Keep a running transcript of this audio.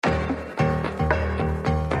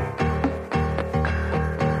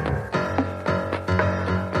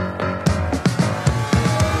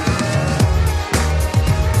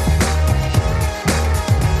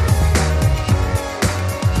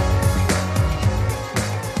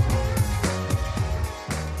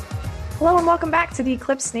Hello and welcome back to the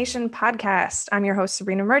Eclipse Nation podcast. I'm your host,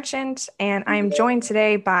 Sabrina Merchant, and I am joined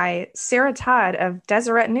today by Sarah Todd of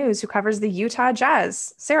Deseret News, who covers the Utah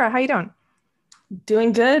Jazz. Sarah, how you doing?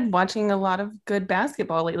 Doing good, watching a lot of good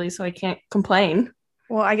basketball lately, so I can't complain.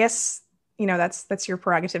 Well, I guess, that's your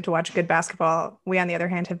prerogative to watch good basketball. We, on the other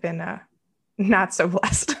hand, have been not so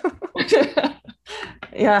blessed.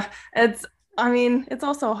 Yeah, it's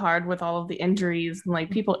also hard with all of the injuries and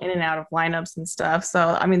like people in and out of lineups and stuff.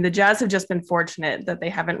 So, the Jazz have just been fortunate that they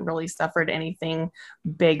haven't really suffered anything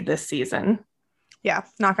big this season. Yeah,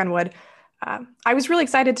 knock on wood. I was really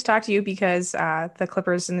excited to talk to you because the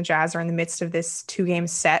Clippers and the Jazz are in the midst of this 2-game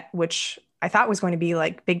set, which I thought was going to be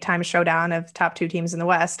like big time showdown of top 2 teams in the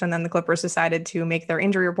West. And then the Clippers decided to make their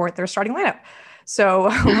injury report their starting lineup. So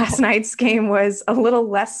last night's game was a little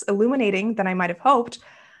less illuminating than I might have hoped.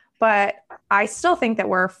 But I still think that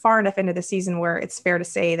we're far enough into the season where it's fair to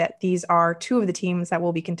say that these are 2 of the teams that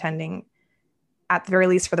will be contending at the very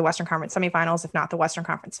least for the Western Conference semifinals, if not the Western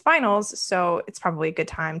Conference finals. So it's probably a good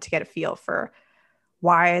time to get a feel for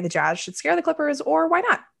why the Jazz should scare the Clippers or why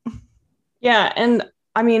not. Yeah, and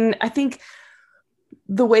I think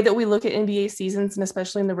the way that we look at NBA seasons, and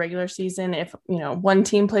especially in the regular season, if one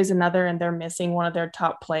team plays another and they're missing one of their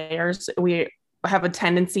top players, we have a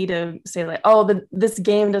tendency to say like, oh, this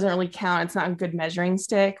game doesn't really count. It's not a good measuring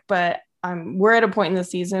stick. But we're at a point in the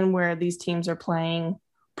season where these teams are playing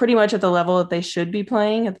pretty much at the level that they should be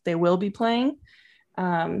playing, that they will be playing.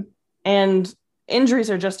 And injuries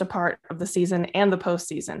are just a part of the season and the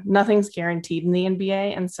postseason. Nothing's guaranteed in the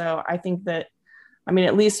NBA. And so I think that,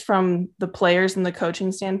 at least from the players and the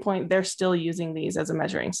coaching standpoint, they're still using these as a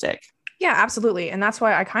measuring stick. Yeah, absolutely. And that's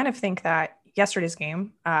why I kind of think that yesterday's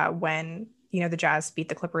game, when the Jazz beat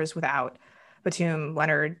the Clippers without Batum,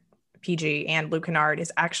 Leonard, PG, and Luke Kennard,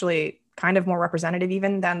 is actually kind of more representative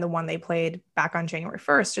even than the one they played back on January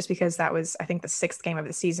 1st, just because that was, I think, the 6th game of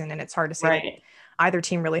the season, and it's hard to say that either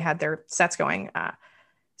team really had their sets going.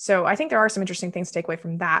 So I think there are some interesting things to take away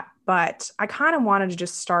from that, but I kind of wanted to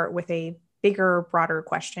just start with a bigger, broader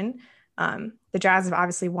question. The Jazz have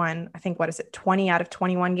obviously won, I think, 20 out of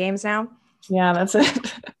 21 games now? Yeah, that's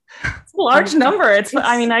it. It's a large number.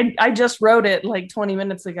 I just wrote it like 20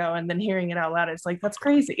 minutes ago, and then hearing it out loud, it's like, that's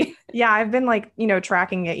crazy. Yeah, I've been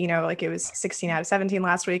tracking it, like it was 16 out of 17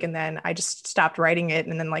 last week. And then I just stopped writing it.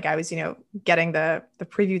 And then I was, getting the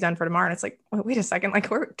preview done for tomorrow. And it's like, wait a second,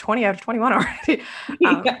 we're 20 out of 21 already.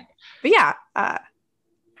 Yeah. But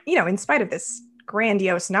yeah, in spite of this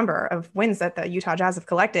grandiose number of wins that the Utah Jazz have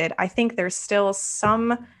collected, I think there's still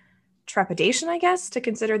some trepidation, I guess, to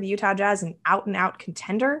consider the Utah Jazz an out and out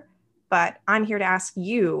contender. But I'm here to ask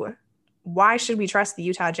you, why should we trust the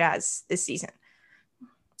Utah Jazz this season?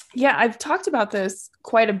 Yeah, I've talked about this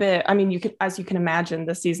quite a bit. As you can imagine,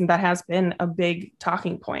 this season that has been a big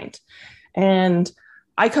talking point. And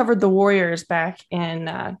I covered the Warriors back in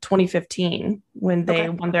 2015 when they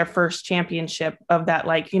won their first championship of that,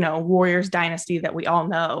 Warriors dynasty that we all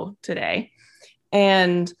know today.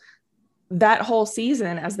 And that whole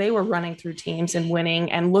season, as they were running through teams and winning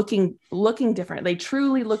and looking different, they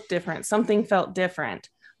truly looked different. Something felt different.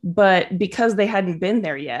 But because they hadn't been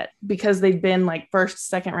there yet, because they'd been like first,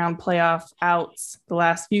 second round playoff outs the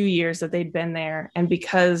last few years that they'd been there, and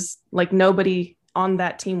because nobody on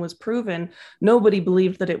that team was proven, nobody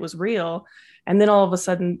believed that it was real. And then all of a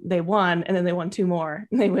sudden they won, and then they won 2 more,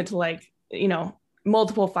 and they went to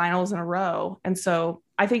multiple finals in a row. And so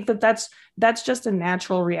I think that that's just a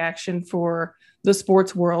natural reaction for the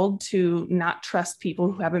sports world to not trust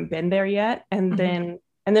people who haven't been there yet. And then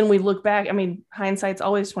we look back, hindsight's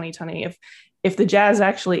always 2020. If the Jazz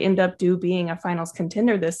actually end up being a finals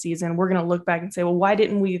contender this season, we're going to look back and say, well, why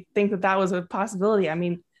didn't we think that was a possibility?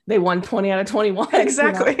 They won 20 out of 21.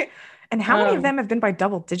 Exactly. And how many of them have been by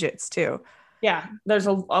double digits too? Yeah, there's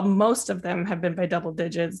most of them have been by double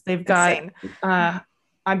digits. They've got,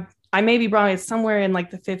 I may be wrong, it's somewhere in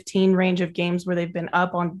the 15 range of games where they've been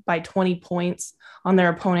up by 20 points on their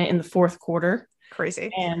opponent in the fourth quarter.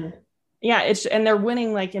 Crazy. And yeah, and they're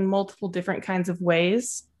winning in multiple different kinds of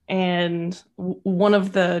ways. And one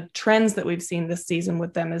of the trends that we've seen this season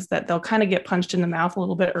with them is that they'll kind of get punched in the mouth a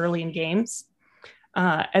little bit early in games.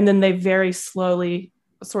 And then they very slowly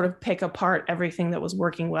sort of pick apart everything that was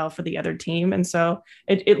working well for the other team. And so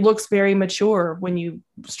it looks very mature when you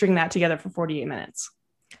string that together for 48 minutes.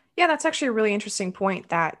 Yeah, that's actually a really interesting point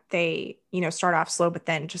that they, start off slow, but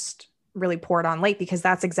then just really pour it on late, because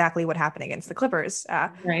that's exactly what happened against the Clippers.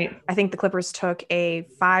 Right. I think the Clippers took a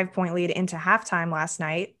 5-point lead into halftime last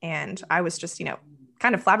night. And I was just,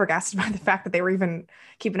 kind of flabbergasted by the fact that they were even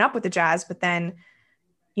keeping up with the Jazz. But then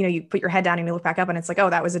you put your head down and you look back up and it's like, oh,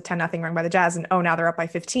 that was a 10-0 run by the Jazz. And oh, now they're up by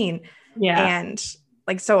 15. Yeah. And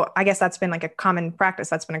like, so I guess that's been like a common practice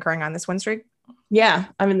that's been occurring on this win streak. Yeah.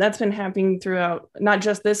 I mean, that's been happening throughout, not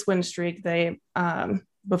just this win streak. They,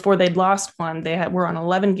 before they'd lost one, were on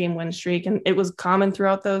 11-game win streak, and it was common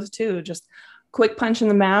throughout those too. Just quick punch in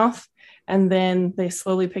the mouth, and then they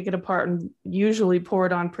slowly pick it apart and usually pour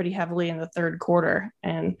it on pretty heavily in the third quarter.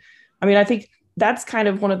 And I mean, I think that's kind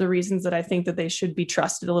of one of the reasons that I think that they should be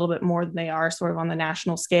trusted a little bit more than they are sort of on the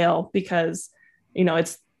national scale, because,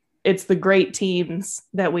 it's the great teams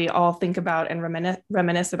that we all think about and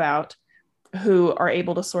reminisce about who are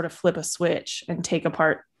able to sort of flip a switch and take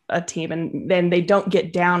apart a team, and then they don't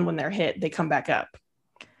get down when they're hit, they come back up.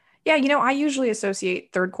 Yeah, I usually associate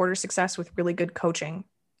third quarter success with really good coaching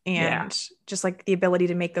and just like the ability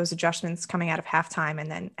to make those adjustments coming out of halftime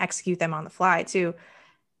and then execute them on the fly too.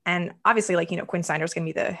 And obviously, like, Quinn Snyder's going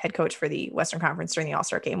to be the head coach for the Western Conference during the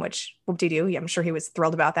All-Star game, which whoop-de-doo. Yeah, I'm sure he was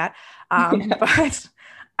thrilled about that. But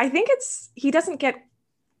I think he doesn't get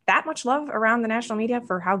that much love around the national media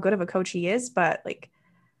for how good of a coach he is. But like,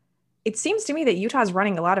 it seems to me that Utah's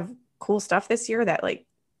running a lot of cool stuff this year that like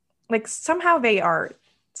somehow they are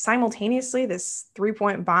simultaneously this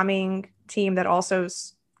 3-point bombing team that also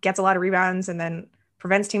gets a lot of rebounds and then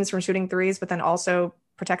prevents teams from shooting threes, but then also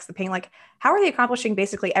protects the paint. Like, how are they accomplishing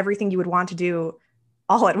basically everything you would want to do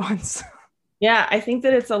all at once? Yeah, I think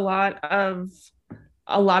that it's a lot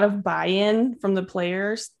of buy-in from the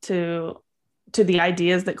players to the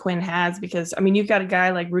ideas that Quinn has, because I mean, you've got a guy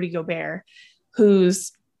like Rudy Gobert,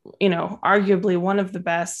 who's, arguably one of the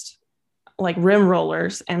best like rim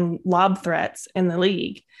rollers and lob threats in the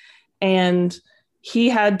league. And he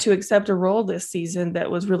had to accept a role this season that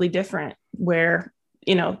was really different, where,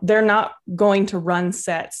 they're not going to run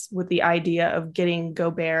sets with the idea of getting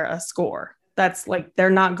Gobert a score. That's like, they're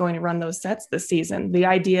not going to run those sets this season. The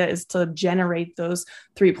idea is to generate those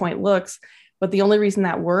 3-point looks. But the only reason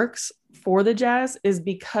that works for the Jazz is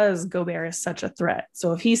because Gobert is such a threat.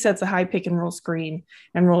 So if he sets a high pick and roll screen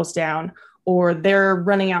and rolls down, or they're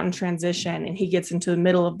running out in transition and he gets into the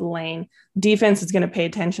middle of the lane, defense is going to pay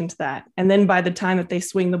attention to that. And then by the time that they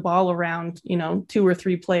swing the ball around, 2 or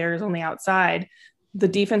 3 players on the outside, the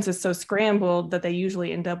defense is so scrambled that they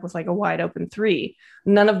usually end up with like a wide open 3.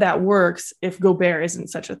 None of that works if Gobert isn't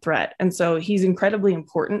such a threat. And so he's incredibly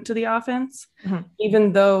important to the offense,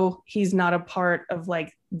 even though he's not a part of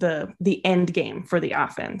like the end game for the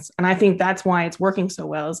offense. And I think that's why it's working so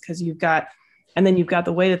well, is because you've got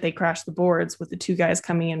the way that they crash the boards with the 2 guys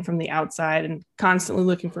coming in from the outside and constantly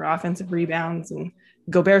looking for offensive rebounds. And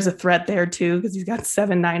Gobert's a threat there too, because he's got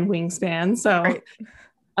 7'9" wingspan. So right.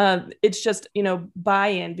 It's just,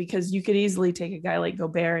 buy-in, because you could easily take a guy like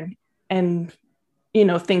Gobert and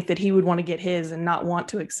think that he would want to get his and not want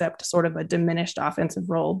to accept sort of a diminished offensive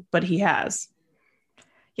role, but he has.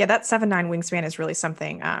 Yeah, that 7'9" wingspan is really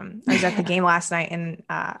something. I was at the game last night, and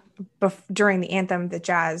during the anthem, the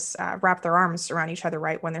Jazz wrap their arms around each other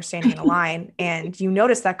right when they're standing in a line. And you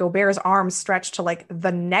notice that Gobert's arms stretch to like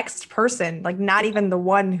the next person, like not even the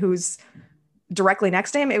one who's directly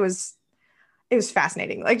next to him. It was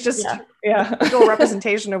fascinating. Like just visual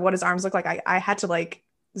representation of what his arms look like. I had to like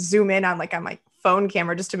zoom in on my phone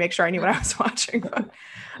camera just to make sure I knew what I was watching. But,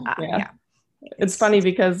 It's funny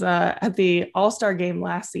because at the All-Star game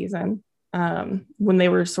last season, when they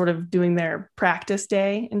were sort of doing their practice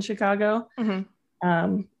day in Chicago,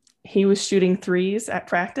 he was shooting threes at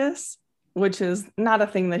practice, which is not a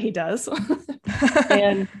thing that he does.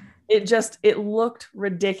 And it looked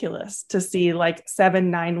ridiculous to see like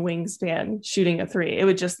 7'9" wingspan shooting a 3. It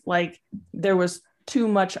would just like, there was too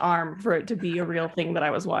much arm for it to be a real thing that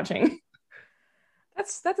I was watching.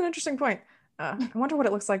 That's an interesting point. I wonder what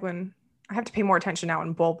it looks like when I have to pay more attention now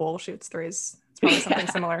when Bol shoots threes. It's probably something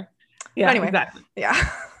similar. Yeah, but anyway, exactly. Yeah.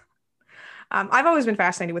 I've always been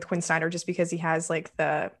fascinated with Quinn Snyder just because he has like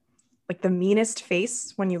the meanest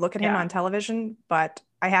face when you look at him on television. But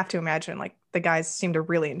I have to imagine like the guys seem to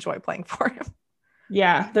really enjoy playing for him.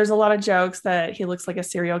 Yeah, there's a lot of jokes that he looks like a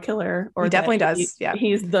serial killer, or he definitely does.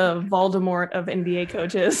 He's the Voldemort of NBA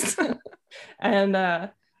coaches. And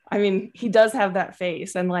I mean, he does have that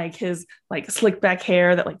face, and like his like slick back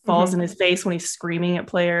hair that like falls in his face when he's screaming at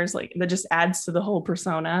players, like that just adds to the whole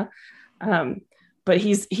persona. But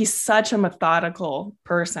he's such a methodical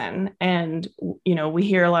person. And, we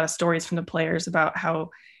hear a lot of stories from the players about how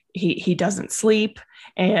he doesn't sleep,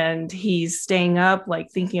 and he's staying up,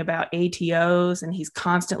 like thinking about ATOs, and he's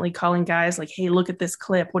constantly calling guys like, hey, look at this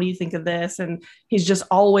clip. What do you think of this? And he's just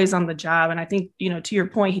always on the job. And I think, to your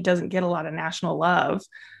point, he doesn't get a lot of national love,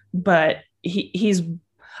 but he's,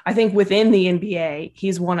 I think within the NBA,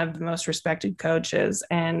 he's one of the most respected coaches.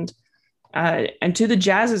 And to the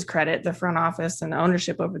Jazz's credit, the front office and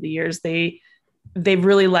ownership over the years, they've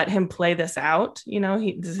really let him play this out.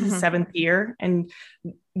 This is his seventh year, and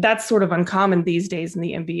that's sort of uncommon these days in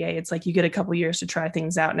the NBA. It's like you get a couple years to try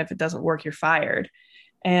things out, and if it doesn't work, you're fired.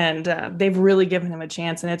 And they've really given him a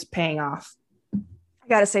chance, and it's paying off. I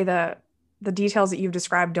gotta say the details that you've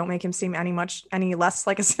described don't make him seem any less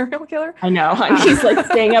like a serial killer. I know. He's like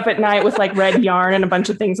staying up at night with like red yarn and a bunch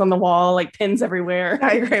of things on the wall, like pins everywhere.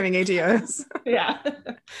 Diagramming ATOs. Yeah.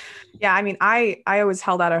 Yeah. I mean, I always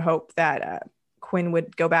held out a hope that Quinn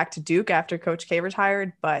would go back to Duke after Coach K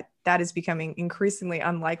retired, but that is becoming increasingly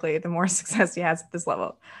unlikely the more success he has at this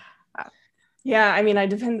level. Yeah, I mean,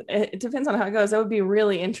 it depends on how it goes. That would be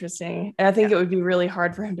really interesting. And I think it would be really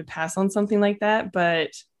hard for him to pass on something like that,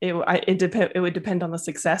 but it would depend on the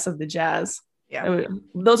success of the Jazz. Yeah.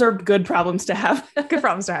 Those are good problems to have. Good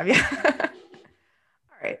problems to have, yeah.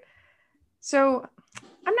 All right. So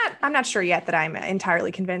I'm not sure yet that I'm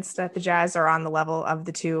entirely convinced that the Jazz are on the level of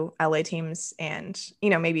the two LA teams. And,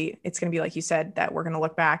 maybe it's going to be like you said, that we're going to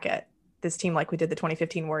look back at this team like we did the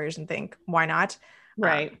 2015 Warriors and think, why not?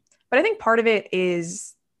 Right. But I think part of it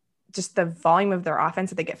is just the volume of their offense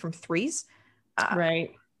that they get from threes.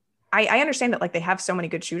 Right. I understand that like they have so many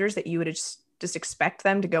good shooters that you would just expect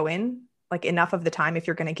them to go in like enough of the time if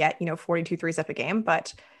you're going to get, 42 threes up a game.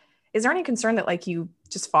 But is there any concern that like you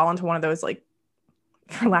just fall into one of those, like,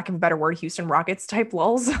 for lack of a better word, Houston Rockets type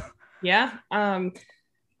lulls? Yeah.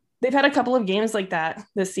 They've had a couple of games like that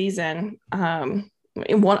this season.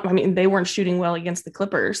 They weren't shooting well against the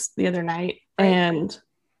Clippers the other night. Right.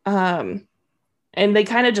 And they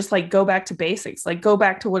kind of just like go back to basics, like go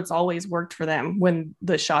back to what's always worked for them when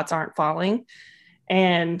the shots aren't falling.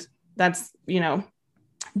 And that's,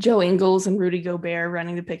 Joe Ingles and Rudy Gobert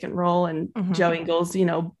running the pick and roll, and Joe Ingles,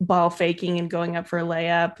 ball faking and going up for a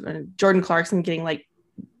layup, and Jordan Clarkson getting like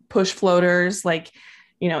push floaters, like,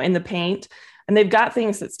 in the paint. And they've got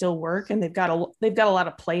things that still work, and they've got a lot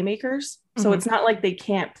of playmakers. So it's not like they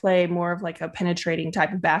can't play more of like a penetrating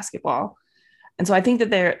type of basketball. And so I think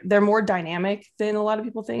that they're more dynamic than a lot of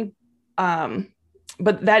people think.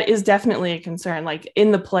 But that is definitely a concern. Like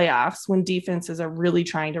in the playoffs, when defenses are really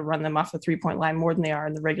trying to run them off the 3-point line more than they are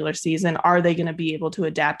in the regular season, are they going to be able to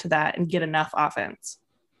adapt to that and get enough offense?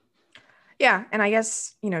 Yeah. And I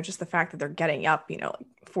guess, just the fact that they're getting up, like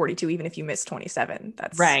 42, even if you miss 27,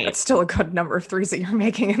 that's still a good number of threes that you're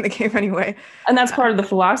making in the game anyway. And that's part of the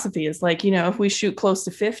philosophy is like, if we shoot close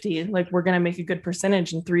to 50, like we're going to make a good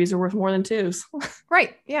percentage, and threes are worth more than twos.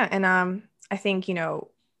 Right. Yeah. And I think,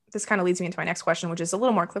 this kind of leads me into my next question, which is a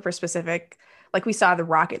little more Clipper specific. Like we saw the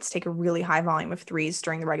Rockets take a really high volume of threes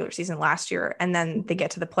during the regular season last year, and then they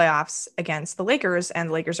get to the playoffs against the Lakers, and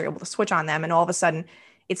the Lakers are able to switch on them. And all of a sudden,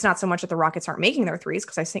 it's not so much that the Rockets aren't making their threes,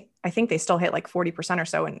 because I think they still hit like 40% or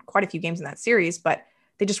so in quite a few games in that series, but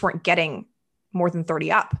they just weren't getting more than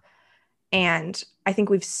 30 up. And I think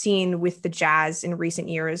we've seen with the Jazz in recent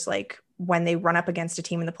years, like when they run up against a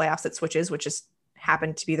team in the playoffs that switches, which is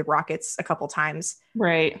happened to be the Rockets a couple times,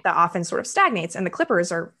 right, the offense sort of stagnates, and the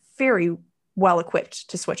Clippers are very well equipped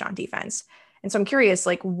to switch on defense. And so I'm curious,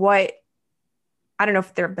 like I don't know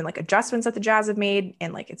if there have been like adjustments that the Jazz have made,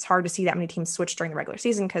 and like it's hard to see that many teams switch during the regular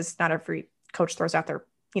season because not every coach throws out their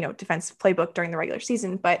defensive playbook during the regular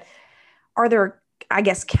season. But are there, I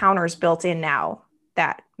guess, counters built in now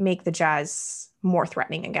that make the Jazz more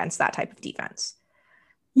threatening against that type of defense?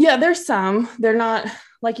 Yeah, there's some. They're not,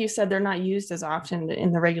 like you said, they're not used as often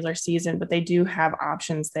in the regular season, but they do have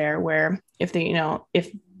options there where if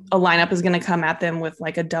if a lineup is going to come at them with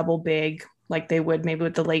like a double big, like they would maybe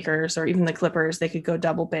with the Lakers or even the Clippers, they could go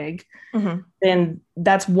double big. Then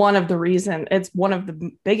that's one of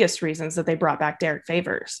the biggest reasons that they brought back Derek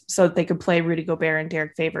Favors, so that they could play Rudy Gobert and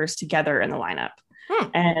Derek Favors together in the lineup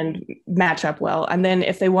and match up well. And then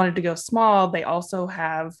if they wanted to go small, they also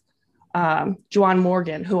have Juwan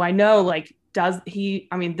Morgan, who I know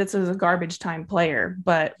this is a garbage time player,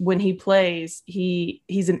 but when he plays,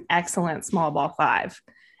 he's an excellent small ball five.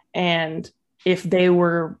 And if they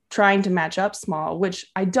were trying to match up small, which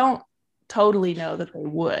I don't totally know that they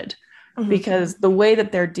would, because the way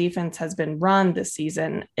that their defense has been run this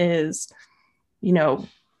season is,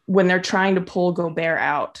 when they're trying to pull Gobert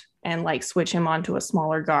out and like switch him onto a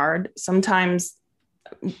smaller guard,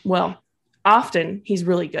 often he's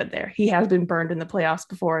really good there. He has been burned in the playoffs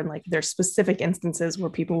before. And like there's specific instances where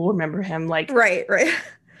people will remember him like, right.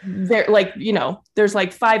 there, like, there's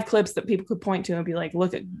like 5 clips that people could point to and be like,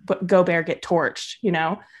 look at Gobert get torched,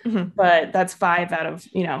 but that's 5 out of,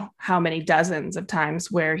 how many dozens of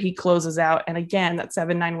times where he closes out. And again, that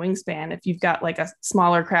 7'9" wingspan, if you've got like a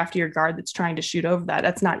smaller, craftier guard that's trying to shoot over that,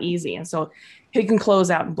 that's not easy. And so he can close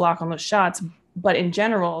out and block on those shots. But in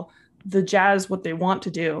general, the Jazz, what they want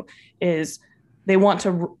to do is they want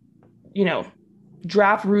to,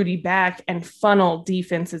 drop Rudy back and funnel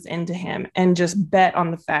defenses into him and just bet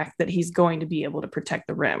on the fact that he's going to be able to protect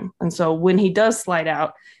the rim. And so when he does slide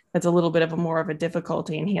out, that's a little bit of more of a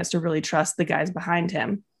difficulty, and he has to really trust the guys behind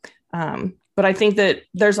him. But I think that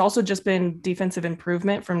there's also just been defensive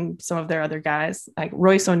improvement from some of their other guys, like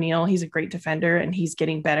Royce O'Neal. He's a great defender and he's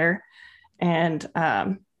getting better. And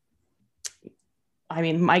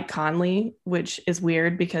Mike Conley, which is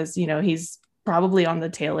weird because, he's probably on the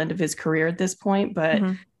tail end of his career at this point, but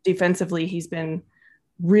defensively, he's been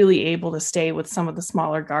really able to stay with some of the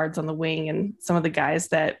smaller guards on the wing and some of the guys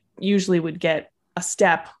that usually would get a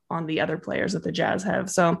step on the other players that the Jazz have.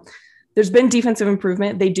 So there's been defensive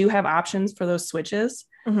improvement. They do have options for those switches,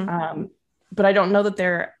 but I don't know that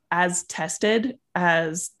they're as tested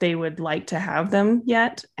as they would like to have them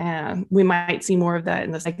yet. And we might see more of that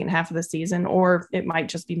in the second half of the season, or it might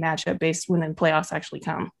just be matchup based when the playoffs actually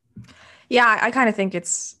come. Yeah, I kind of think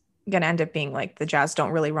it's going to end up being like the Jazz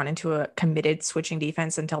don't really run into a committed switching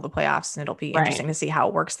defense until the playoffs, and it'll be interesting to see how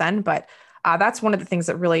it works then. But that's one of the things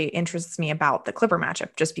that really interests me about the Clipper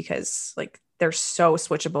matchup, just because like they're so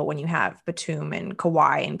switchable when you have Batum and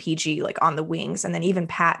Kawhi and PG like on the wings, and then even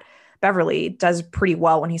Pat Beverly does pretty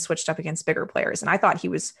well when he switched up against bigger players. And I thought he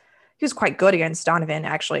was quite good against Donovan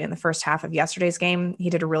actually in the first half of yesterday's game. He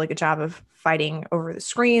did a really good job of fighting over the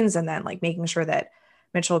screens and then like making sure that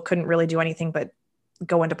Mitchell couldn't really do anything but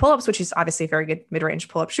go into pull-ups, which he's obviously a very good mid-range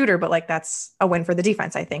pull-up shooter, but like that's a win for the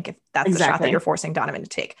defense, I think, if that's the shot that you're forcing Donovan to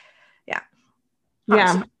take. Yeah.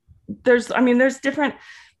 Yeah. There's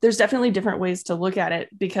definitely different ways to look at it,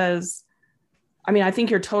 because I think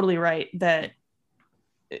you're totally right that,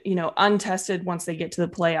 untested once they get to the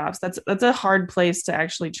playoffs, that's a hard place to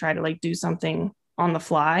actually try to like do something on the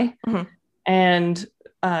fly. And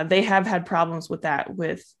they have had problems with that,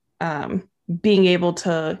 with being able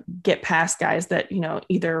to get past guys that,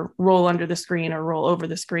 either roll under the screen or roll over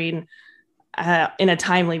the screen in a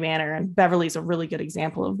timely manner. And Beverly's a really good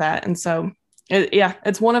example of that. And so,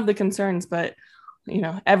 it's one of the concerns, but,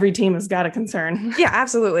 every team has got a concern. Yeah,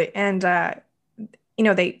 absolutely. And,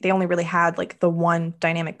 they only really had like the one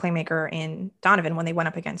dynamic playmaker in Donovan when they went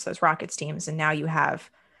up against those Rockets teams. And now you have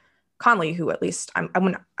Conley, who at least I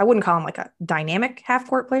wouldn't call him like a dynamic half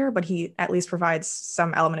court player, but he at least provides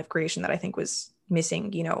some element of creation that I think was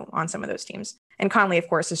missing, on some of those teams. And Conley, of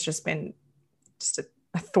course, has just been just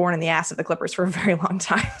a thorn in the ass of the Clippers for a very long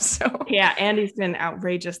time. So yeah, and he's been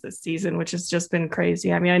outrageous this season, which has just been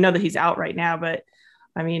crazy. I know that he's out right now, but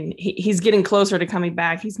he's getting closer to coming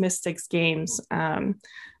back. He's missed 6 games.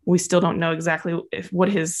 We still don't know exactly what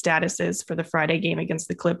his status is for the Friday game against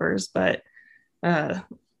the Clippers, but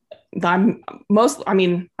I'm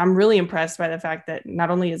really impressed by the fact that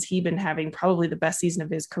not only has he been having probably the best season of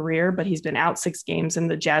his career, but he's been out 6 games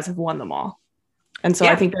and the Jazz have won them all. And so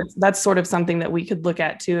I think that's sort of something that we could look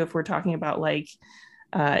at too, if we're talking about like,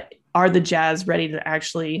 are the Jazz ready to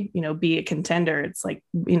actually, be a contender? It's like,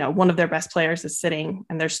 one of their best players is sitting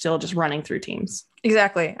and they're still just running through teams.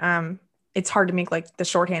 Exactly. It's hard to make like the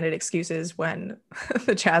shorthanded excuses when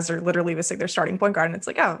the Jazz are literally missing their starting point guard. And it's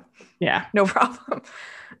like, oh yeah, no problem.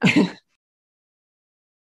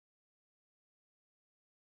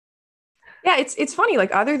 Yeah, it's funny.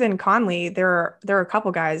 Like other than Conley, there are a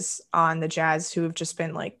couple guys on the Jazz who have just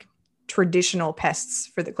been like traditional pests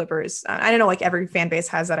for the Clippers. I don't know, like every fan base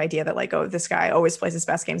has that idea that like, oh, this guy always plays his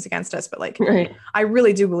best games against us. But like, I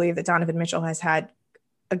really do believe that Donovan Mitchell has had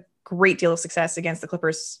a great deal of success against the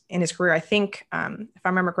Clippers in his career. I think, if I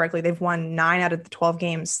remember correctly, they've won 9 out of the 12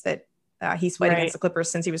 games that he's played against the Clippers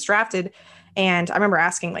since he was drafted. And I remember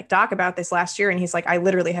asking like Doc about this last year, and he's like, I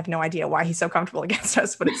literally have no idea why he's so comfortable against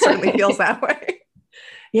us, but it certainly feels that way.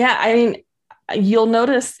 Yeah, you'll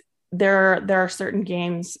notice there are certain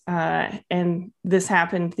games, and this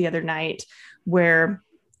happened the other night, where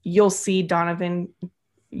you'll see Donovan,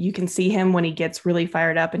 you can see him when he gets really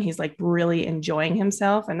fired up and he's like really enjoying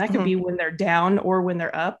himself. And that could be when they're down or when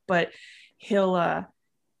they're up, but he'll,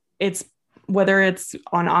 it's whether it's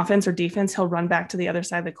on offense or defense, he'll run back to the other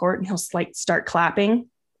side of the court and he'll like start clapping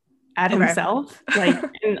at himself.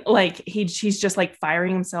 He's just like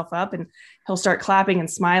firing himself up, and he'll start clapping and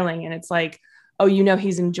smiling. And it's like, oh, you know,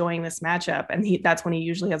 he's enjoying this matchup, and that's when he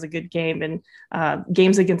usually has a good game. And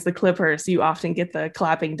games against the Clippers, you often get the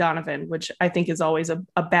clapping Donovan, which I think is always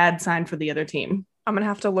a bad sign for the other team. I'm gonna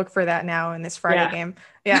have to look for that now in this Friday game.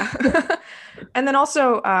 Yeah. And then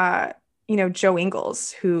also Joe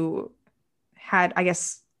Ingles, who had, I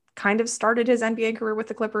guess, kind of started his NBA career with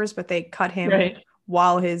the Clippers, but they cut him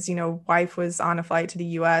while his, wife was on a flight to the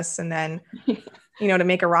US, and then to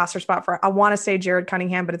make a roster spot for, I want to say Jared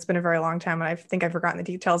Cunningham, but it's been a very long time and I think I've forgotten the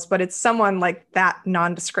details, but it's someone like that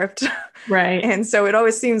nondescript. Right. And so it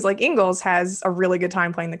always seems like Ingles has a really good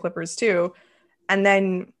time playing the Clippers too. And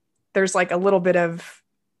then there's like a little bit of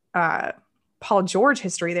Paul George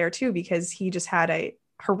history there too, because he just had a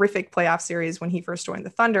horrific playoff series when he first joined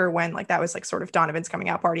the Thunder, when like that was like sort of Donovan's coming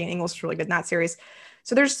out party, and Ingles was really good in that series.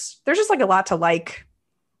 So there's just like a lot to like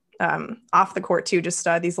off the court too, just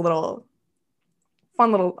these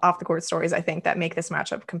fun little off the court stories, I think, that make this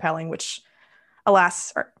matchup compelling, which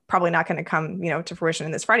alas are probably not going to come, to fruition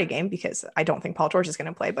in this Friday game, because I don't think Paul George is going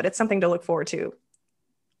to play, but it's something to look forward to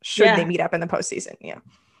should they meet up in the postseason. Yeah.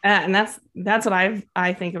 And that's what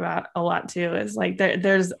I think about a lot too, is like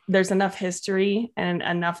there's enough history and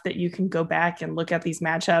enough that you can go back and look at these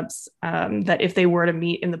matchups that if they were to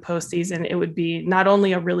meet in the postseason, it would be not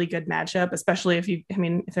only a really good matchup, especially if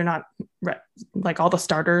they're not like all the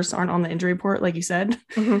starters aren't on the injury report, like you said.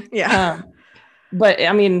 Mm-hmm. Yeah. But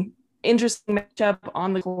I mean, interesting matchup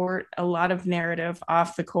on the court, a lot of narrative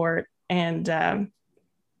off the court, and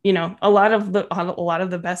a lot of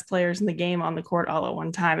the best players in the game on the court all at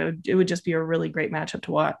one time. It would just be a really great matchup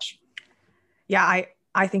to watch. Yeah,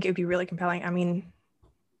 I think it would be really compelling. I mean,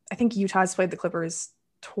 I think Utah's played the Clippers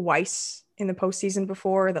twice in the postseason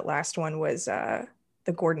before. That last one was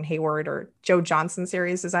the Gordon Hayward or Joe Johnson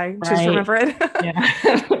series, as I just remember it.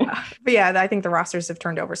 Yeah. But yeah, I think the rosters have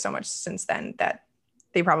turned over so much since then that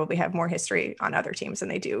they probably have more history on other teams than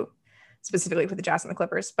they do specifically for the Jazz and the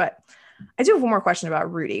Clippers. But I do have one more question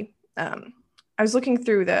about Rudy. I was looking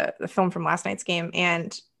through the film from last night's game,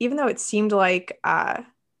 and even though it seemed like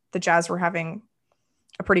the Jazz were having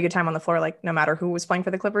a pretty good time on the floor, like no matter who was playing for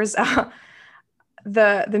the Clippers,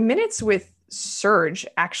 the minutes with Serge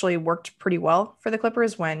actually worked pretty well for the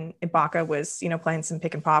Clippers when Ibaka was, playing some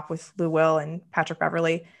pick and pop with Lou Will and Patrick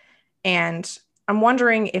Beverley. And I'm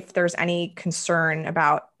wondering if there's any concern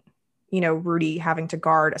about, Rudy having to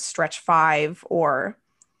guard a stretch five, or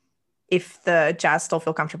if the Jazz still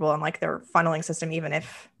feel comfortable in like their funneling system, even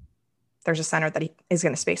if there's a center that he is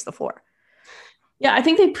going to space the floor. Yeah, I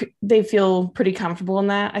think they feel pretty comfortable in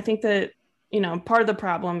that. I think that, part of the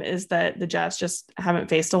problem is that the Jazz just haven't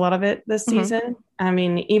faced a lot of it this season. I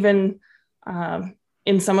mean, even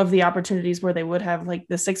in some of the opportunities where they would have, like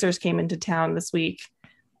the Sixers came into town this week.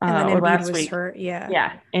 And then or Embiid last was week. hurt. Yeah.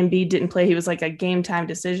 Yeah. Embiid didn't play. He was like a game time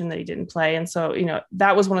decision that he didn't play. And so,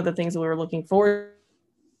 that was one of the things that we were looking forward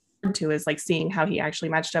to, is like seeing how he actually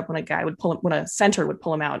matched up when a center would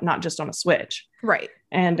pull him out, not just on a switch. Right.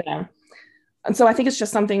 And so I think it's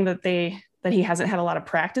just something that he hasn't had a lot of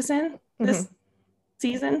practice in this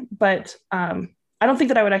season, but I don't think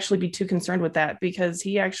that I would actually be too concerned with that, because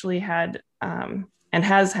he actually had and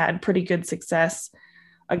has had pretty good success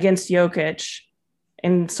against Jokic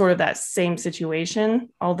in sort of that same situation,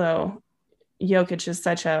 although Jokic is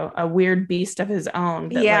such a weird beast of his own.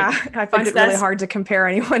 That, I find it really hard to compare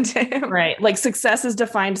anyone to him. Right. Like success is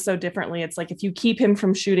defined so differently. It's like if you keep him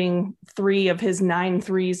from shooting 3 of his 9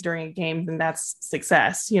 threes during a game, then that's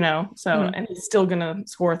success, So, and he's still going to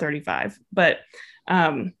score 35. But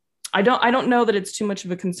I don't know that it's too much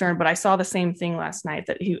of a concern, but I saw the same thing last night,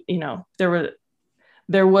 that he,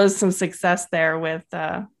 there was some success there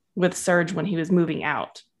with Serge when he was moving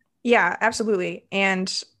out. Yeah, absolutely.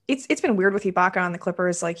 And it's been weird with Ibaka on the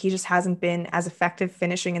Clippers. Like he just hasn't been as effective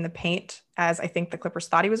finishing in the paint as I think the Clippers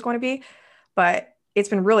thought he was going to be. But it's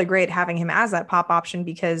been really great having him as that pop option,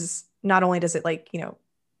 because not only does it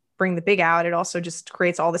bring the big out, it also just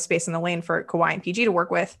creates all the space in the lane for Kawhi and PG to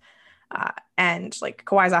work with. And like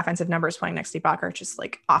Kawhi's offensive numbers playing next to Ibaka are just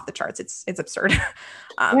like off the charts. It's absurd.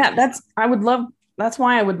 That's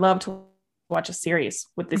why I would love to watch a series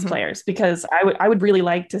with these players, because I would really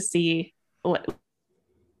like to see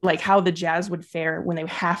like how the Jazz would fare when they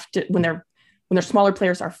have to, when their smaller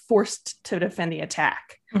players are forced to defend the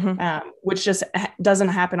attack, which just doesn't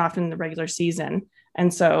happen often in the regular season.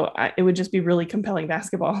 And so it would just be really compelling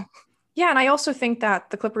basketball. Yeah. And I also think that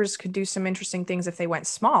the Clippers could do some interesting things if they went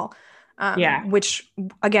small, which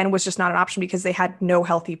again was just not an option because they had no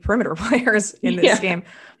healthy perimeter players in this game.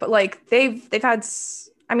 But like they've had,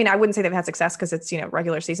 I mean, I wouldn't say they've had success because it's,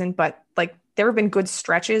 regular season, but like there have been good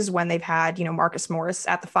stretches when they've had, Marcus Morris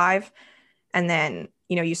at the 5, and then,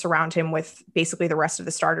 you surround him with basically the rest of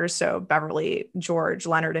the starters. So Beverly, George,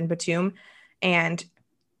 Leonard, and Batum. And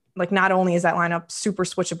like, not only is that lineup super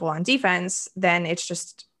switchable on defense, then it's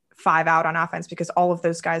just 5 out on offense because all of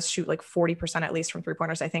those guys shoot like 40% at least from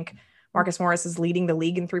 3-pointers. I think Marcus Morris is leading the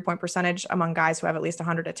league in 3-point percentage among guys who have at least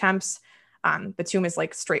 100 attempts. Batum is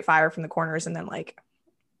like straight fire from the corners. And then like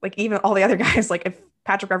even all the other guys, like if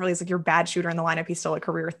Patrick Beverly is like your bad shooter in the lineup, he's still a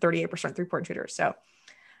career 38% 3-point shooter. So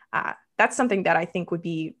that's something that I think would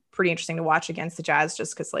be pretty interesting to watch against the Jazz,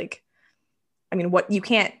 just because like, I mean, what you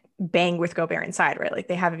can't bang with Gobert inside, right? Like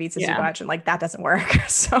they have Ivica Zubac and like that doesn't work.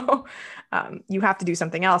 So you have to do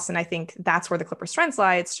something else. And I think that's where the Clippers' strengths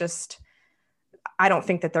lie. It's just, I don't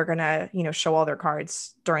think that they're going to, show all their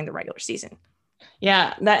cards during the regular season.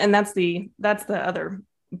 Yeah. That's the other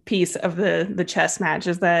piece of the chess match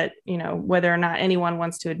is that, whether or not anyone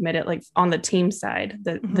wants to admit it, like on the team side,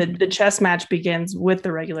 the chess match begins with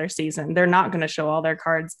the regular season. They're not going to show all their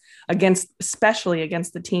cards especially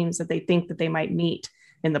against the teams that they think that they might meet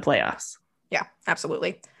in the playoffs. Yeah,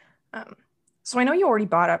 absolutely. So I know you already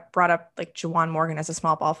brought up like Juwan Morgan as a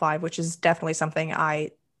small ball 5, which is definitely something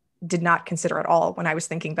I did not consider at all when I was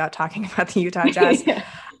thinking about talking about the Utah Jazz.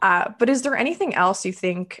 But is there anything else you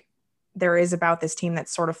think there is about this team that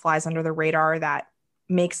sort of flies under the radar that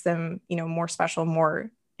makes them, more special,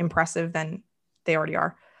 more impressive than they already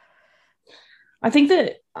are? I think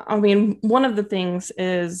that, one of the things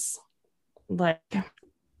is like,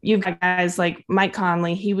 you've got guys like Mike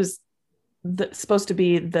Conley. He was supposed to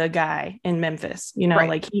be the guy in Memphis, right.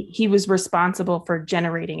 Like he was responsible for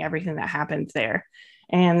generating everything that happened there.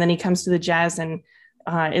 And then he comes to the Jazz and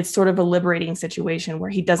it's sort of a liberating situation where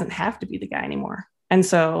he doesn't have to be the guy anymore. And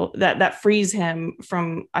so that frees him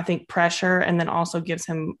from, I think, pressure, and then also gives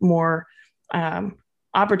him more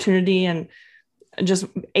opportunity and just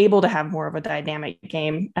able to have more of a dynamic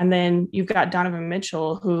game. And then you've got Donovan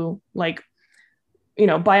Mitchell, who like,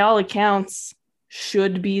 by all accounts,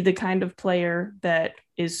 should be the kind of player that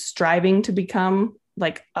is striving to become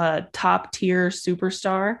like a top tier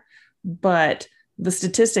superstar, but the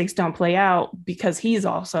statistics don't play out because he's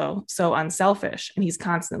also so unselfish and he's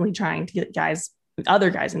constantly trying to get other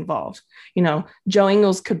guys involved. Joe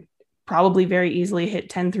Ingles could probably very easily hit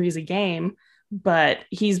 10 threes a game, but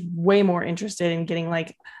he's way more interested in getting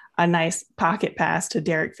like a nice pocket pass to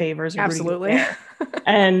Derek Favors. Absolutely.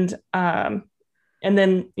 And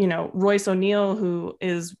then, Royce O'Neal, who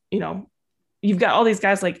is, you've got all these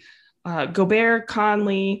guys like Gobert,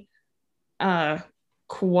 Conley,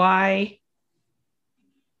 Kawhi,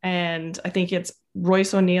 and I think it's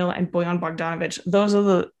Royce O'Neal and Bojan Bogdanovic. Those are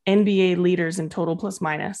the NBA leaders in total plus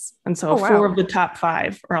minus. And so 4 of the top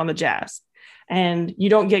 5 are on the Jazz. And you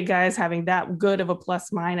don't get guys having that good of a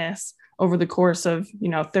plus minus over the course of,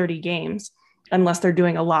 30 games unless they're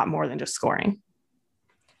doing a lot more than just scoring.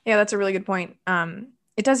 Yeah, that's a really good point.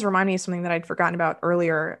 It does remind me of something that I'd forgotten about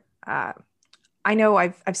earlier. I know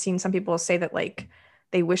I've seen some people say that like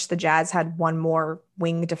they wish the Jazz had one more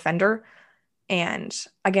wing defender. And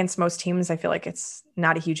against most teams, I feel like it's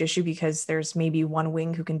not a huge issue because there's maybe one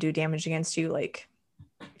wing who can do damage against you. Like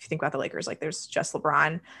if you think about the Lakers, like there's just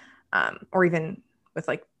LeBron, or even with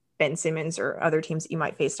like Ben Simmons or other teams that you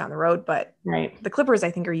might face down the road. But right. The Clippers,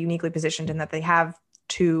 I think, are uniquely positioned in that they have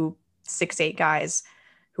 2 6'8" guys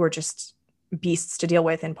who are just beasts to deal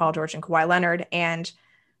with in Paul George and Kawhi Leonard. And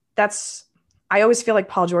I always feel like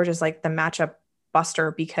Paul George is like the matchup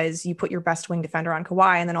buster because you put your best wing defender on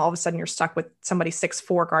Kawhi and then all of a sudden you're stuck with somebody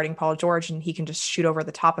 6'4" guarding Paul George and he can just shoot over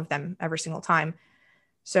the top of them every single time.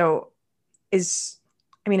 So is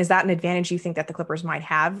that an advantage you think that the Clippers might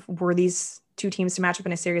have? Were these 2 teams to match up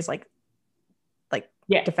in a series like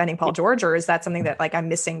defending Paul George, or is that something that like I'm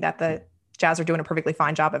missing that the Jazz are doing a perfectly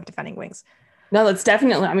fine job of defending wings? No, that's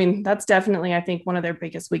definitely, I think one of their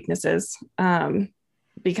biggest weaknesses,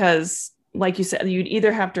 because like you said, you'd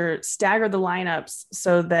either have to stagger the lineups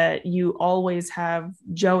so that you always have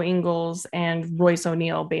Joe Ingles and Royce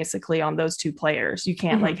O'Neal basically on those 2 players. You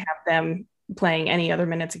can't like have them playing any other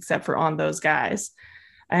minutes except for on those guys.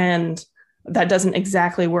 And that doesn't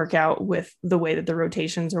exactly work out with the way that the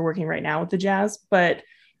rotations are working right now with the Jazz. But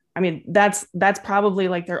that's probably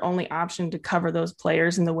like their only option to cover those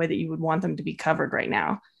players in the way that you would want them to be covered right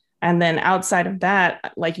now. And then outside of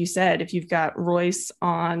that, like you said, if you've got Royce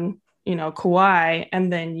on, Kawhi,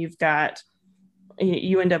 and then you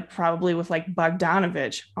end up probably with like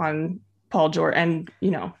Bogdanovic on Paul George, and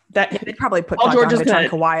they'd probably put Paul Bogdanovic on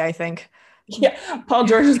Kawhi, I think. Yeah, Paul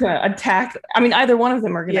George is going to attack. Either one of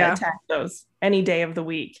them are going to attack those any day of the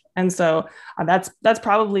week. And so that's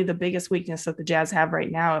probably the biggest weakness that the Jazz have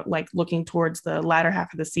right now, like looking towards the latter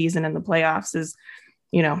half of the season and the playoffs, is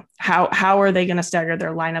how are they going to stagger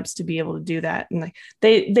their lineups to be able to do that? And like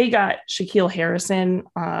they got Shaquille Harrison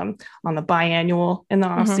on the biannual in the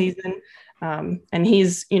offseason. And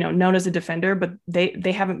he's, known as a defender, but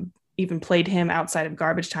they haven't even played him outside of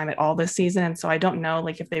garbage time at all this season. And so I don't know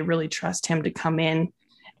like if they really trust him to come in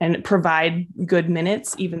and provide good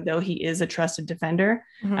minutes, even though he is a trusted defender.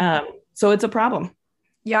 So it's a problem.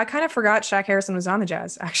 Yeah, I kind of forgot Shaq Harrison was on the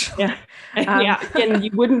Jazz, actually. Yeah, and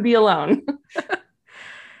you wouldn't be alone.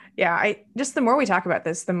 Yeah, just the more we talk about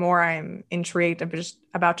this, the more I'm intrigued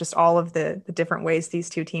about just all of the different ways these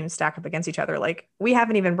two teams stack up against each other. Like, we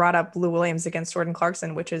haven't even brought up Lou Williams against Jordan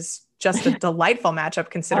Clarkson, which is just a delightful matchup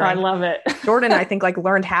considering. I love it. Jordan, I think,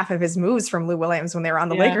 learned half of his moves from Lou Williams when they were on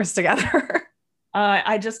the Lakers together.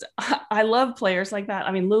 I love players like that.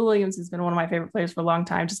 I mean, Lou Williams has been one of my favorite players for a long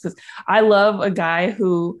time, just because I love a guy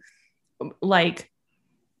who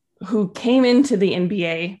came into the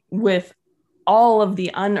NBA with all of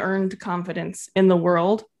the unearned confidence in the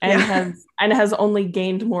world and has only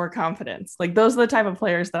gained more confidence. Like, those are the type of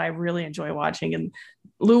players that I really enjoy watching. And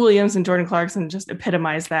Lou Williams and Jordan Clarkson just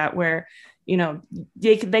epitomize that, where,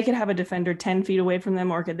 they could have a defender 10 feet away from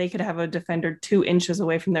them, or they could have a defender 2 inches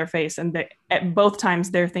away from their face. And at both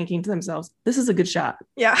times they're thinking to themselves, this is a good shot.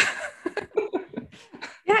 Yeah.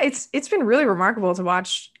 Yeah. It's been really remarkable to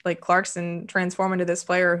watch Clarkson transform into this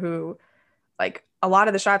player who, a lot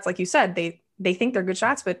of the shots, like you said, they think they're good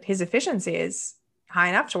shots, but his efficiency is high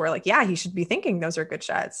enough to where he should be thinking those are good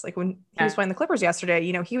shots. Like when he was playing the Clippers yesterday,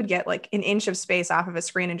 he would get an inch of space off of a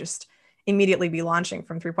screen and just immediately be launching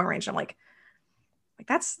from 3-point range. And I'm like,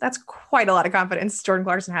 that's quite a lot of confidence Jordan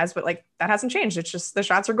Clarkson has, but that hasn't changed. It's just the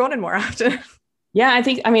shots are going in more often. Yeah,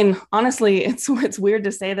 I mean, honestly, it's weird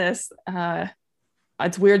to say this.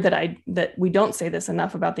 It's weird that we don't say this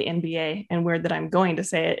enough about the NBA, and weird that I'm going to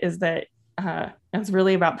say it, is that it's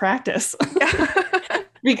really about practice.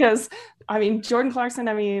 Because I mean, Jordan Clarkson,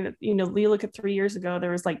 you look at 3 years ago,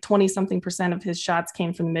 there was 20-something% of his shots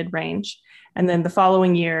came from the mid-range. And then the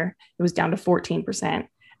following year, it was down to 14%.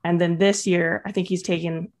 And then this year, I think he's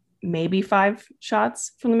taken maybe 5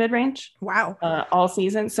 shots from the mid-range. Wow. All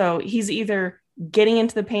season. So he's either getting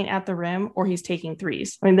into the paint at the rim or he's taking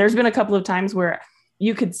threes. I mean, there's been a couple of times where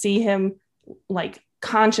you could see him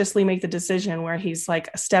consciously make the decision where he's a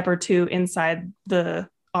step or two inside the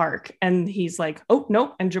arc and he's oh,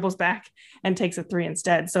 nope, and dribbles back and takes a 3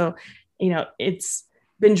 instead. So, it's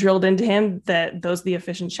been drilled into him that those are the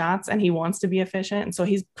efficient shots and he wants to be efficient. And so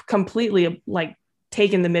he's completely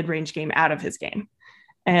taken the mid-range game out of his game.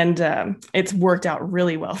 And it's worked out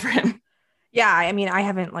really well for him. Yeah. I mean, I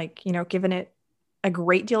haven't given it a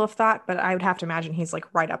great deal of thought, but I would have to imagine he's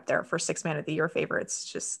right up there for 6 Man of the Year favorites,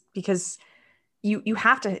 just because you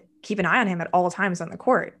have to keep an eye on him at all times on the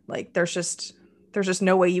court. There's just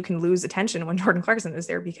no way you can lose attention when Jordan Clarkson is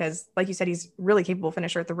there, because like you said, he's really capable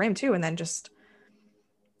finisher at the rim too. And then just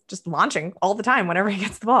launching all the time whenever he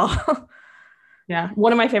gets the ball. Yeah.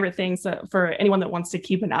 One of my favorite things for anyone that wants to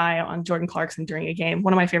keep an eye on Jordan Clarkson during a game,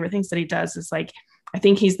 one of my favorite things that he does is I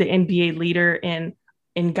think he's the NBA leader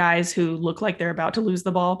in guys who look like they're about to lose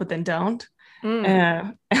the ball, but then don't.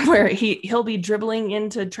 Where he'll be dribbling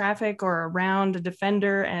into traffic or around a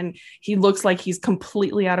defender and he looks like he's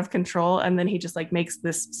completely out of control. And then he just makes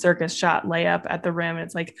this circus shot layup at the rim. And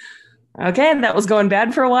it's okay, that was going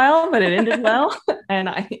bad for a while, but it ended well. And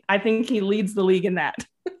I think he leads the league in that.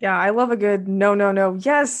 Yeah, I love a good no,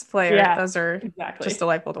 yes player. Yeah, those are just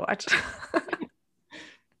delightful to watch.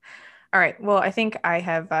 All right. Well, I think I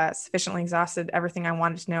have sufficiently exhausted everything I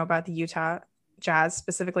wanted to know about the Utah Jazz,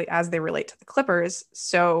 specifically as they relate to the Clippers.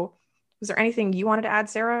 So was there anything you wanted to add,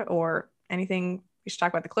 Sarah, or anything we should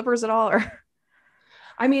talk about the Clippers at all? Or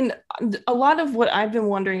I mean, a lot of what I've been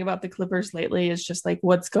wondering about the Clippers lately is just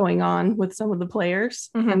what's going on with some of the players.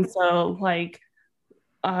 Mm-hmm. And so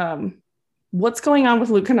what's going on with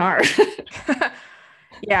Luke Kennard?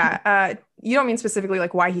 Yeah. You don't mean specifically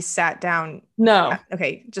why he sat down? No.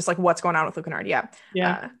 Okay. Just what's going on with Luke Kennard. Yeah.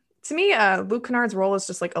 Yeah. To me, Luke Kennard's role is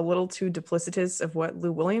just a little too duplicitous of what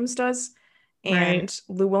Lou Williams does. And right.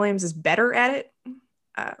 Lou Williams is better at it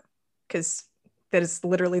because that is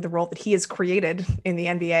literally the role that he has created in the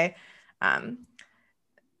NBA.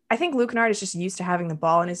 I think Luke Kennard is just used to having the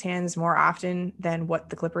ball in his hands more often than what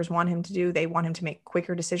the Clippers want him to do. They want him to make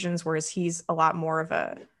quicker decisions, whereas he's a lot more of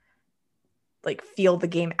a feel the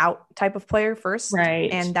game out type of player first.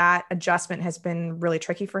 Right. And that adjustment has been really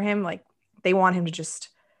tricky for him. They want him to just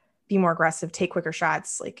be more aggressive, take quicker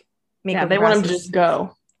shots, they want him to just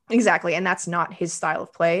go. Exactly. And that's not his style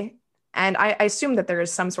of play. And I assume that there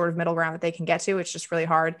is some sort of middle ground that they can get to. It's just really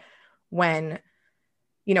hard when,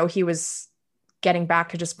 he was getting back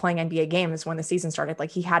to just playing NBA games when the season started.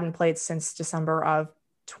 Like he hadn't played since December of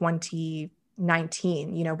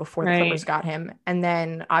 2019, you know, before the Clippers got him. And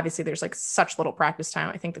then obviously there's like such little practice time.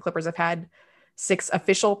 I think the Clippers have had 6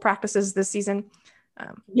 official practices this season.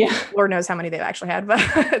 Lord knows how many they've actually had,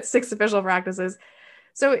 but 6 official practices.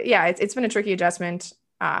 So yeah, it's been a tricky adjustment.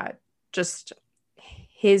 Just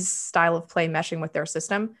his style of play meshing with their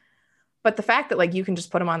system. But the fact that like you can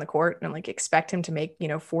just put him on the court and like expect him to make, you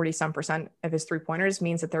know, 40% of his 3-pointers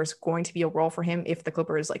means that there's going to be a role for him if the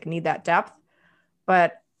Clippers like need that depth.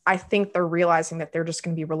 But I think they're realizing that they're just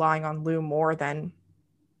going to be relying on Lou more than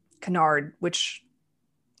Kennard, which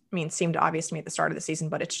I mean seemed obvious to me at the start of the season,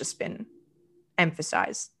 but it's just been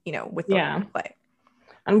emphasized, you know, with the play.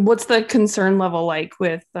 And what's the concern level like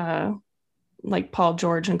with like Paul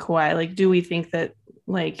George and Kawhi? Like, do we think that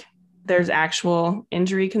like there's actual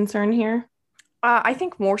injury concern here? I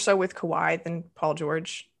think more so with Kawhi than Paul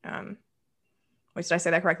George. Wait, did I say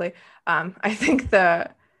that correctly? I think the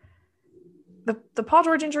Paul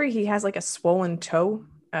George injury, he has like a swollen toe,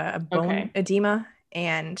 a bone edema,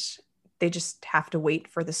 and they just have to wait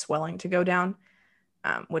for the swelling to go down,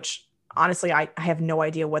 which honestly, I have no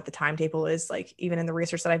idea what the timetable is. Like even in the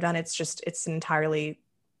research that I've done, it's an entirely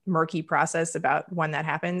murky process about when that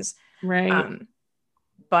happens. Right.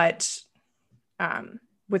 But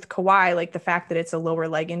with Kawhi, like the fact that it's a lower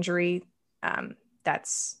leg injury,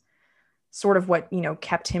 that's sort of what, you know,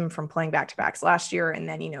 kept him from playing back-to-backs last year. And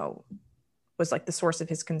then, you know, was like the source of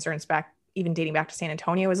his concerns back, even dating back to San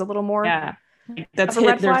Antonio, is a little more. Yeah. That's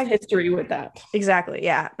there's history with that. Exactly.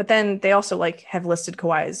 Yeah. But then they also like have listed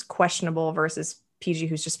Kawhi as questionable versus PG,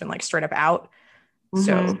 who's just been like straight up out. Mm-hmm.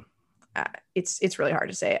 So it's really hard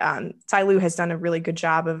to say. Ty Lue has done a really good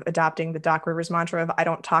job of adopting the Doc Rivers mantra of I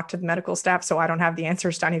don't talk to the medical staff, so I don't have the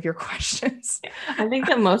answers to any of your questions. I think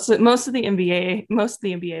that most of the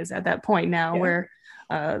NBA is at that point now where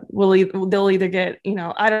they'll either get, you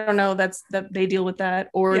know, I don't know, that they deal with that,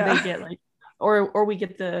 or they get like, or we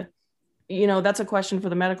get the, you know, that's a question for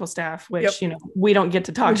the medical staff, which, you know, we don't get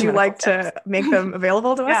to talk to. Would you like to make them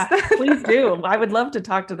available to us? Yeah, please do. I would love to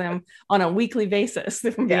talk to them on a weekly basis,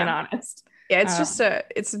 if I'm being honest. Yeah, it's just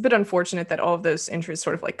it's a bit unfortunate that all of those interests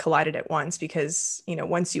sort of like collided at once because, you know,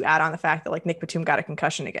 once you add on the fact that like Nick Batum got a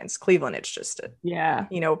concussion against Cleveland, it's just you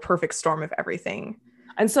know, a perfect storm of everything.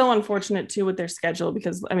 And so unfortunate too with their schedule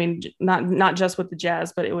because I mean, not just with the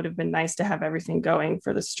Jazz, but it would have been nice to have everything going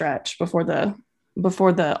for the stretch before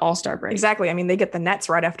the All-Star break. Exactly. I mean, they get the Nets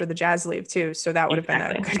right after the Jazz leave too, so that would have been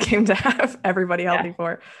a good game to have everybody healthy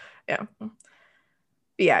for. Yeah. But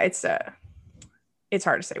yeah, it's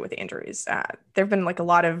hard to say with the injuries. There've been like a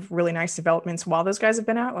lot of really nice developments while those guys have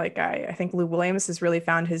been out. Like I think Lou Williams has really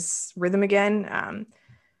found his rhythm again.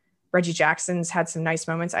 Reggie Jackson's had some nice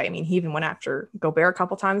moments. I mean, he even went after Gobert a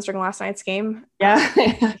couple times during last night's game. Yeah,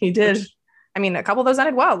 he did. Which, I mean, a couple of those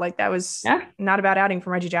ended well. Like that was not a bad outing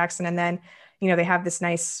from Reggie Jackson. And then, you know, they have this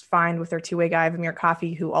nice find with their two-way guy, Amir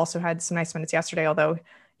Coffey, who also had some nice minutes yesterday, although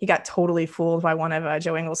he got totally fooled by one of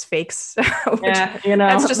Joe Ingles' fakes. Which, you know,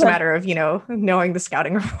 that's just a matter of, you know, knowing the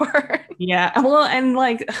scouting report. Yeah. Well, and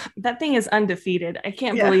like that thing is undefeated. I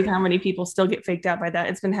can't believe how many people still get faked out by that.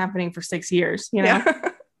 It's been happening for 6 years, you know?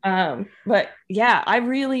 But yeah, I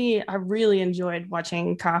really enjoyed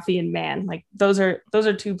watching Coffey and Mann. Like those are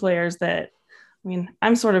two players that, I mean,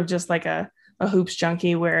 I'm sort of just like a hoops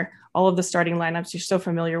junkie where all of the starting lineups, you're so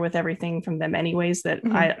familiar with everything from them anyways that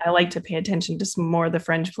I like to pay attention to some more of the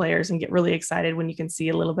fringe players and get really excited when you can see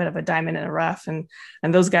a little bit of a diamond in the rough. And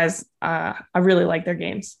those guys, I really like their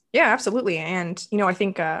games. Yeah, absolutely. And, you know, I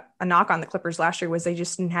think a knock on the Clippers last year was they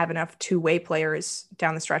just didn't have enough two-way players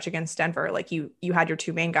down the stretch against Denver. Like you had your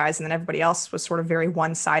two main guys and then everybody else was sort of very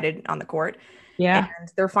one-sided on the court. Yeah. And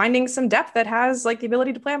they're finding some depth that has like the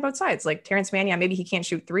ability to play on both sides. Like Terrence Mann, maybe he can't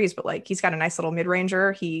shoot threes, but like he's got a nice little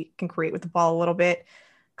mid-ranger. He can create with the ball a little bit.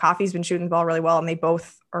 Coffey's been shooting the ball really well, and they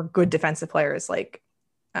both are good defensive players. Like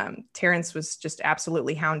Terrence was just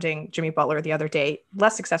absolutely hounding Jimmy Butler the other day.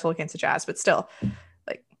 Less successful against the Jazz, but still.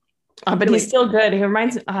 But really, he's still good. He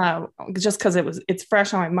reminds just because it's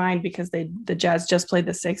fresh on my mind because the Jazz just played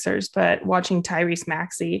the Sixers, but watching Tyrese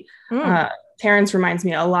Maxey, Terrence reminds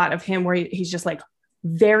me a lot of him where he's just like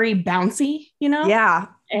very bouncy, you know? Yeah.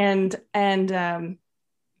 And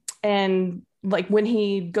like when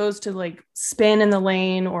he goes to like spin in the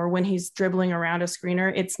lane or when he's dribbling around a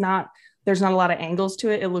screener, there's not a lot of angles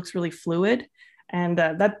to it. It looks really fluid. And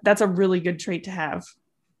that's a really good trait to have.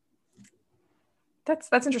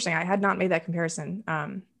 That's interesting. I had not made that comparison.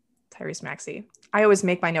 Tyrese Maxey. I always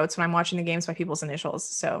make my notes when I'm watching the games by people's initials.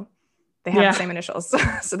 So they have the same initials. So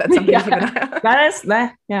that's something to keep an eye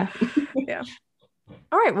on. Yeah. Yeah.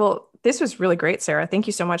 All right. Well, This was really great, Sarah. Thank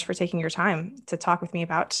you so much for taking your time to talk with me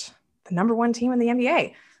about the number one team in the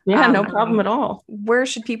NBA. Yeah, no problem at all. Where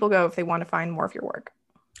should people go if they want to find more of your work?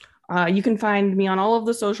 You can find me on all of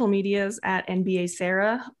the social medias at NBA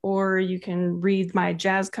Sarah, or you can read my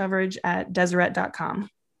Jazz coverage at Deseret.com.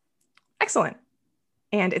 Excellent.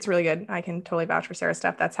 And it's really good. I can totally vouch for Sarah's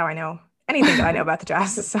stuff. That's how I know anything that I know about the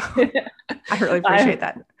Jazz. So I really appreciate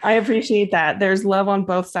that. I appreciate that. There's love on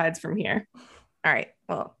both sides from here. All right.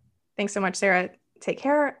 Well, thanks so much, Sarah. Take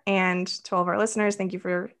care. And to all of our listeners, thank you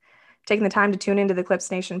for taking the time to tune into the Clips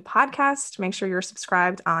Nation podcast. Make sure you're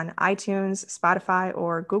subscribed on iTunes, Spotify,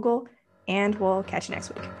 or Google, and we'll catch you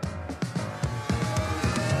next week.